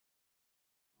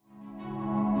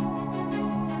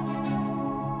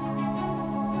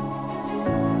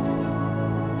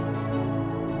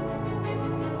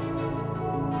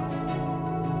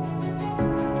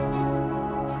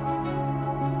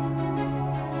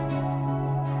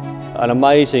An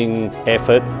amazing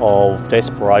effort of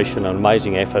desperation, an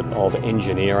amazing effort of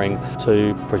engineering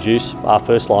to produce our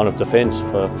first line of defence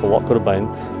for what could have been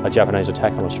a Japanese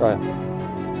attack on Australia.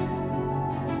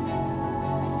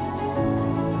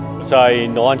 It's a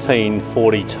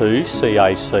 1942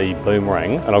 CAC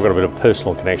Boomerang, and I've got a bit of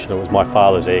personal connection. It was my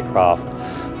father's aircraft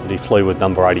that he flew with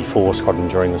number 84 Squadron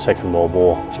during the Second World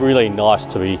War. It's really nice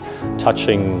to be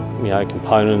touching,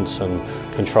 components and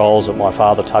controls that my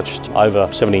father touched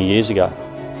over 70 years ago.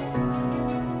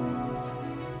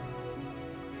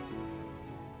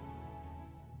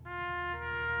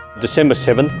 December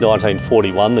 7th,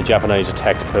 1941, the Japanese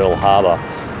attacked Pearl Harbor.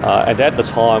 And at the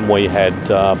time we had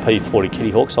P-40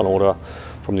 Kitty Hawks on order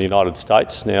from the United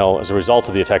States. Now, as a result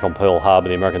of the attack on Pearl Harbor,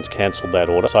 the Americans cancelled that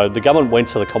order. So the government went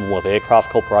to the Commonwealth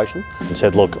Aircraft Corporation and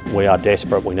said, look, we are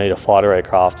desperate, we need a fighter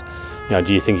aircraft.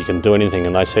 Do you think you can do anything?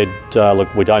 And they said,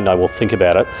 look, we don't know, we'll think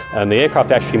about it. And the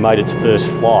aircraft actually made its first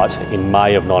flight in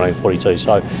May of 1942.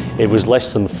 So it was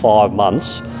less than 5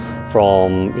 months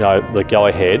from the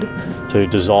go-ahead to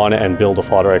design and build a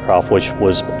fighter aircraft, which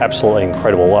was absolutely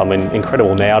incredible. I mean,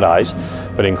 incredible nowadays,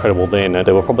 but incredible then.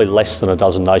 There were probably less than a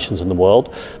dozen nations in the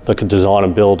world that could design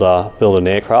and build an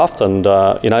aircraft, and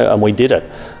and we did it,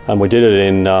 and we did it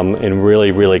in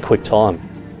really, really quick time.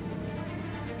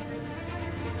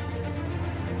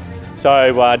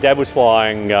 So Dad was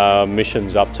flying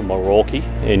missions up to Moroki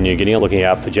in New Guinea, looking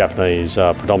out for Japanese,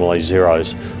 predominantly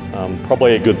Zeros.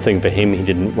 Probably a good thing for him, he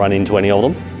didn't run into any of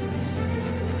them.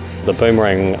 The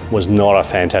Boomerang was not a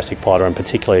fantastic fighter, and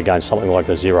particularly against something like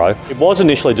the Zero. It was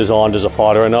initially designed as a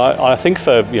fighter, and I think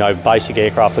for basic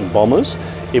aircraft and bombers,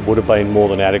 it would have been more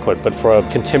than adequate, but for a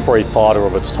contemporary fighter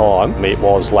of its time, it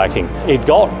was lacking. It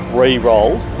got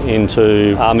re-rolled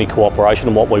into Army cooperation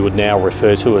and what we would now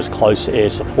refer to as close air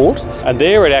support. And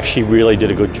there it actually really did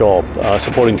a good job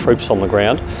supporting troops on the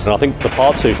ground. And I think the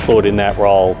pilots who flew it in that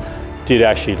role did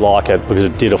actually like it because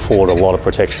it did afford a lot of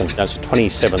protection. It's a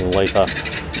 27-litre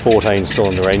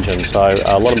 14-cylinder engine, so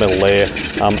a lot of metal there,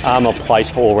 armour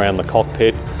plate all around the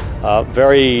cockpit,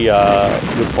 very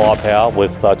good firepower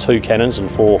with 2 cannons and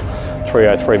 4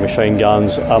 .303 machine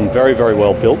guns, very, very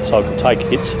well built, so it could take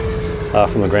hits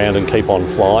from the ground and keep on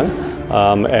flying,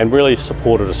 and really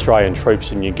supported Australian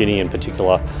troops in New Guinea in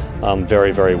particular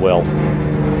very, very well.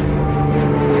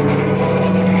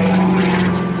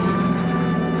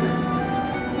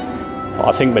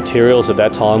 I think materials at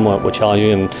that time were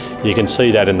challenging, and you can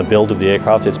see that in the build of the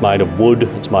aircraft. It's made of wood,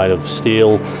 it's made of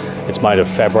steel, it's made of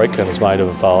fabric, and it's made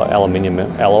of aluminium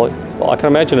alloy. I can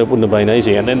imagine it wouldn't have been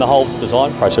easy, and then the whole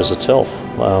design process itself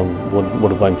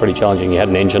would have been pretty challenging. You had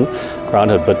an engine,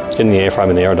 granted, but getting the airframe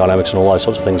and the aerodynamics and all those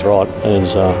sorts of things right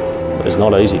is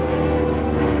not easy.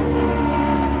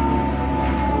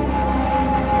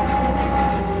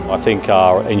 I think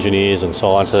our engineers and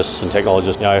scientists and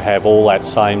technologists have all that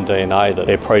same DNA that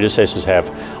their predecessors have.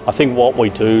 I think what we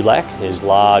do lack is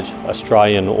large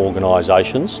Australian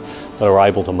organisations that are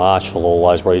able to marshal all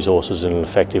those resources in an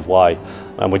effective way.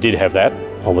 And we did have that,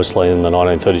 obviously, in the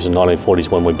 1930s and 1940s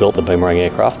when we built the Boomerang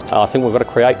aircraft. I think we've got to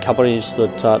create companies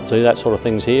that do that sort of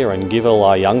things here and give all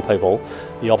our young people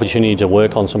the opportunity to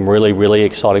work on some really, really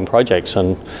exciting projects.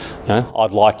 And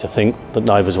I'd like to think that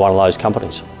Nova's one of those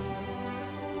companies.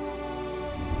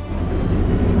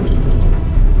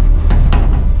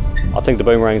 I think the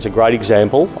Boomerang is a great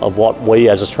example of what we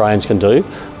as Australians can do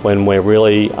when we're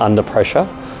really under pressure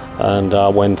and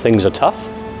when things are tough.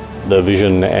 The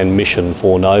vision and mission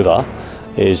for Nova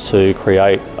is to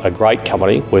create a great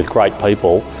company with great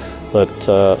people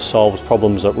that solves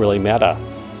problems that really matter.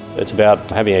 It's about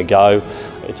having a go.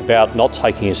 It's about not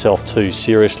taking yourself too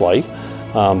seriously,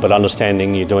 but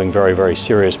understanding you're doing very, very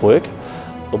serious work.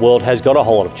 The world has got a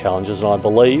whole lot of challenges, and I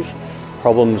believe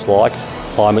problems like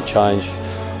climate change,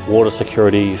 water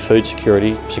security, food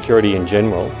security, security in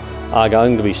general, are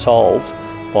going to be solved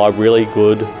by really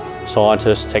good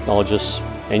scientists, technologists,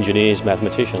 engineers,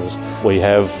 mathematicians. We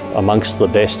have amongst the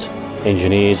best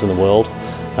engineers in the world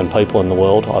and people in the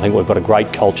world. I think we've got a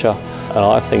great culture, and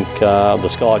I think the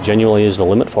sky genuinely is the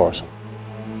limit for us.